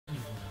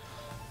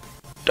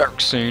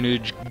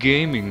DarkSaintage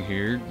Gaming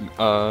here,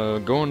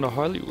 going to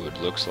Hollywood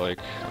looks like.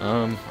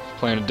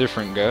 Playing a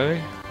different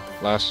guy.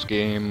 Last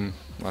time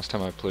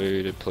I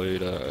played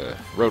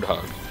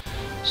Roadhog.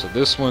 So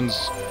this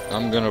one's,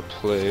 I'm gonna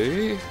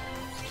play,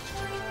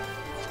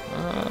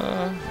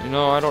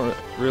 I don't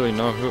really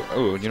know who,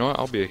 oh, you know what,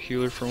 I'll be a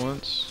healer for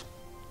once.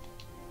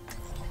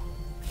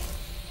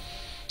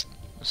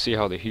 See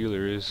how the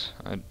healer is.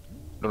 I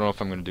don't know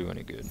if I'm gonna do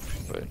any good,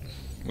 but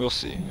we'll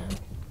see.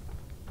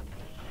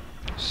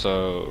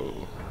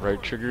 So,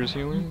 right trigger is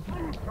healing.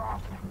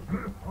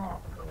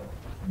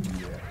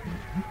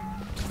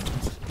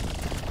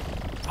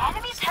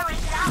 Enemies turret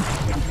down.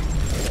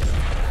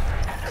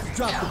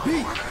 Drop the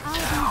beat. I'll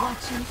be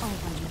watching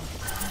over you.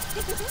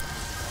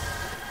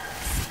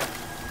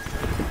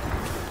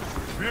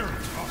 Very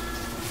tough.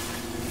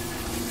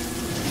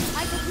 I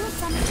could use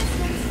some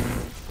assistance.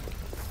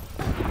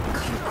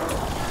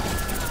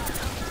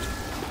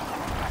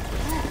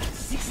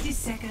 60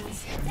 seconds.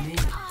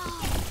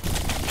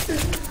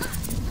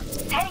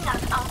 Setting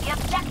us on the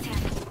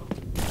objective.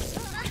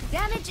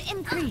 Damage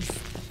increased.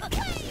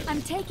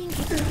 I'm taking it.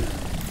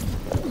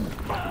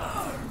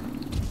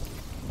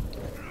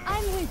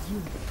 I'm with you.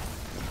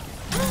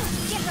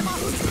 Get them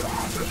off.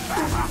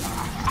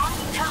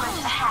 Enemy turret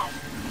ahead.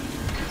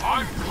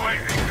 I'm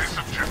claiming this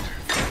objective.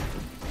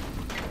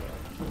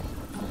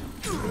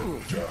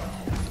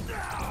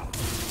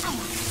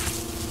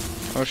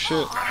 Oh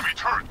shit. Enemy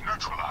turret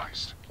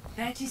neutralized.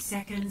 30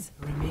 seconds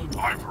remaining.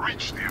 I've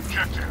reached the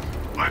objective.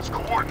 Let's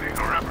coordinate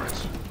our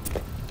efforts.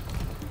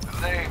 The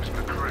name's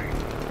McCree.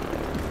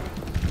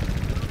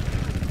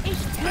 Ich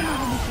kümmere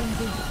mich um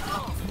dich.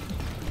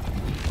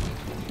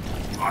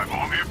 I'm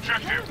on the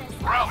objective.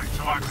 Rally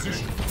to my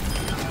position.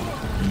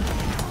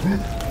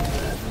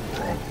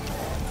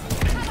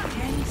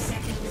 10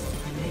 seconds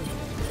remaining.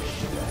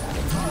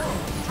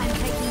 I'm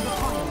taking the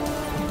point.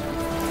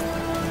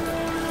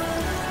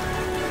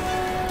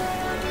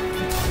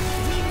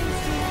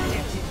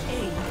 Objective A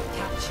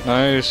captured.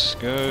 Nice,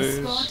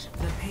 guys. Spot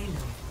the payload.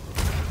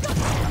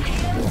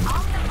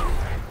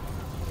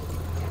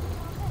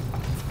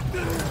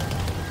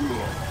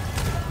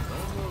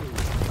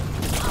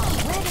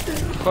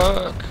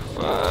 Fuck.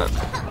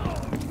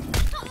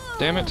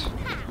 Damn it.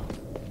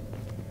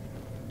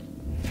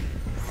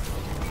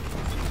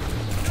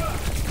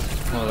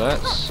 Well,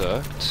 that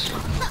sucked.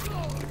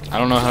 I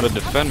don't know how to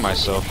defend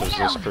myself as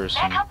this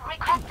person. Backup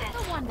requested.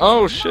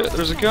 Oh shit,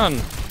 there's a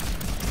gun.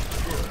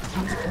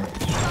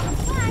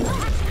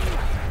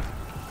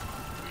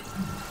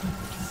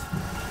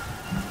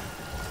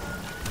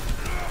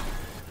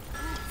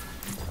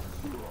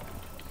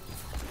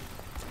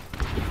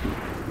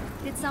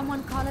 Did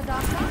someone call a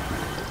doctor?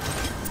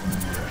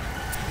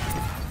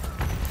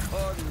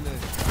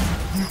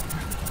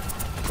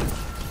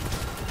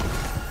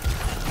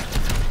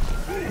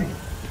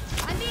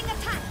 I'm being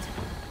attacked.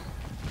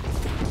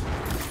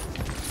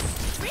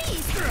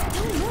 Freeze!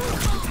 Don't move.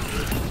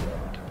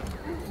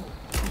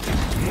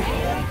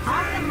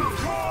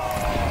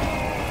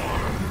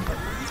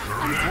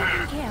 I'm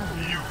taking care of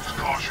you. Use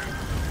caution.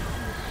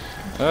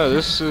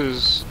 This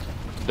is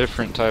a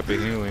different type of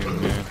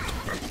healing, man.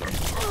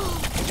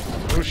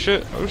 Oh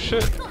shit, oh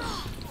shit.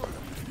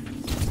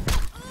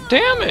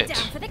 Damn Down it!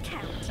 for the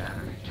count.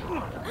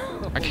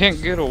 I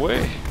can't get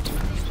away.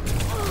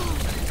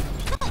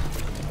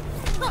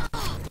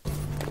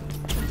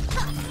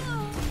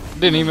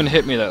 Didn't even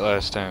hit me that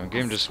last time.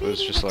 Game just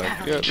was just like,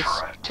 yeah,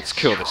 let's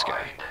kill this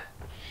guy.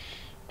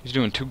 He's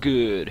doing too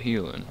good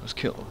healing. Let's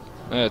kill him.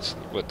 That's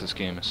what this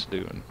game is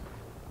doing.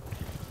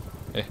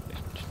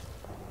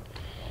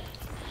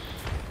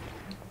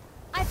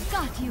 I've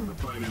got you.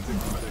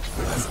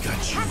 I've got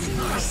you in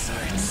my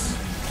sights.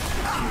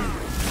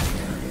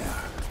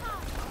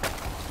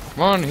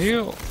 Come on,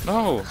 heal.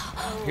 No.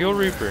 Heal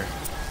Reaper.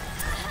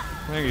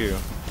 Thank you.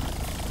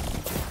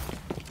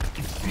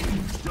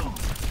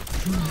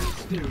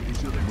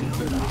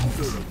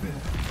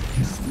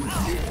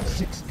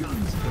 Six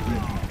guns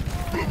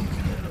already.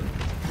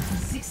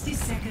 60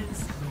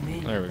 seconds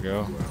remaining. There we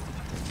go. The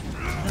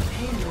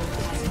payload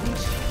has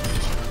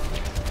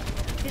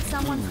reached. Did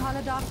someone call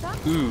a doctor?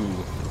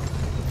 Ooh.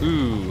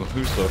 Ooh.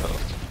 Who's low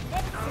health?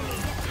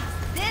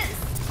 This.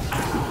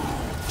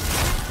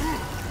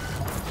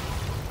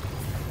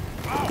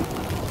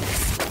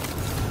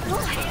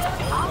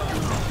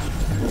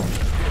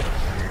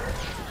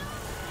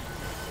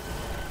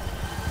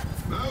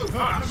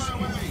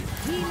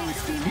 Healing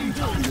stream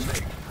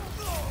engaged.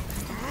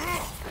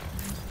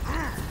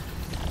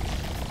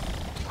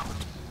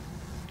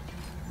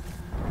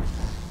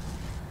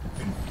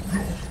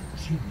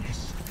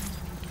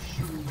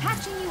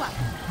 Patching you up.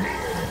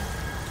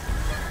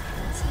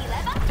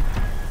 T-level.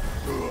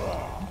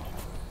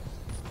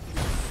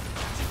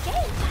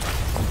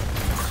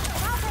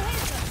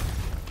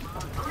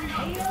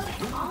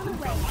 On the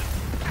way.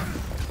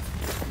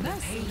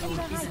 Mercy in the Payload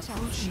is right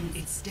approaching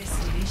its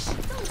destination.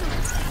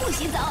 不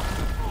许走。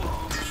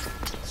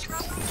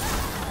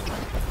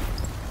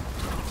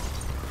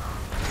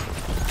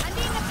I'm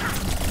being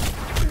attacked.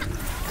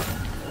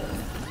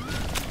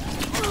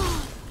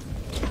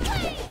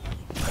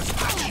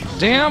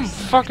 damn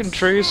fucking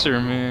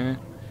Tracer, man.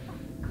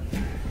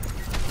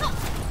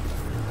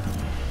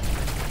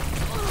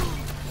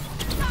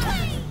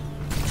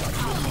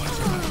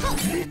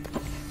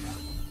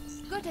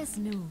 Good as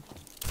new.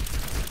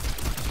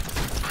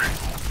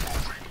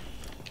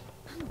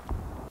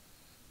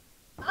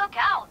 Look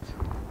out!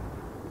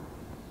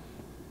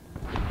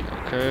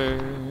 Okay.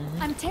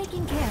 I'm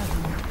taking care of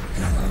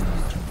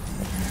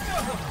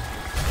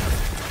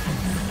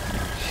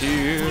you.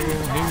 Heal,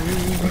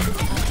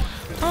 heal.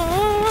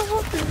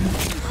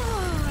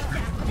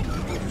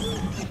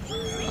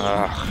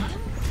 Ah,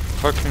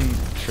 fucking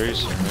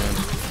Tracer, man.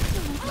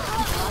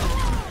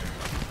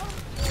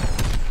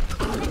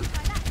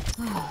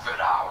 Move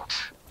it out.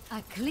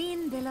 A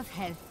clean bill of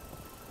health.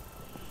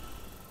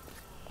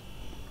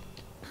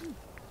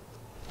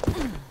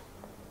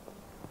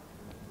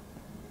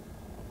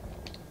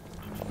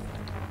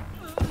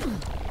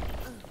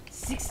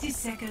 60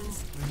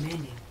 seconds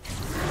remaining.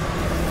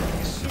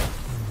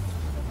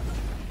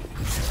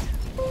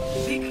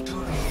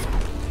 Victory.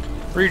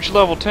 Reach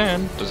level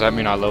 10. Does that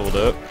mean I leveled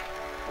up?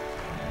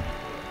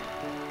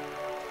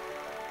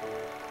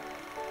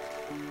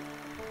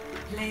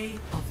 Play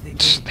of the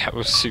game. That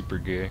was super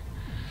gay.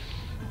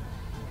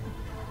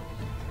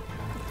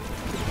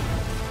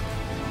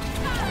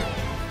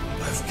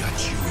 I've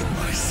got you in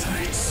my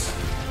sights.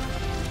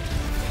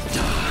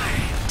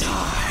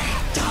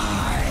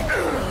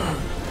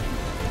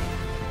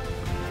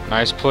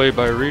 Nice play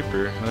by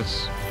Reaper.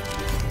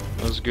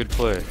 That was a good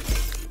play.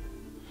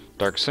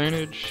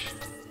 DarkSaintage.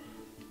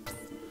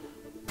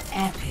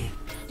 Epic.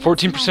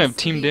 14% of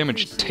team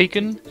damage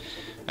taken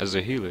as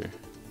a healer.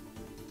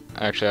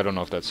 Actually, I don't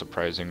know if that's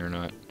surprising or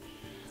not.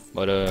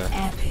 But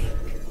Epic.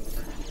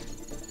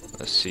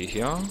 let's see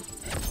here.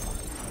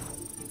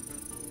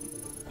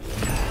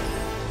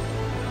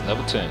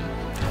 Level 10.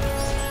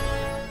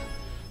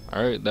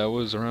 Alright, that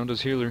was Around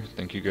His Healer.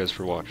 Thank you guys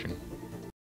for watching.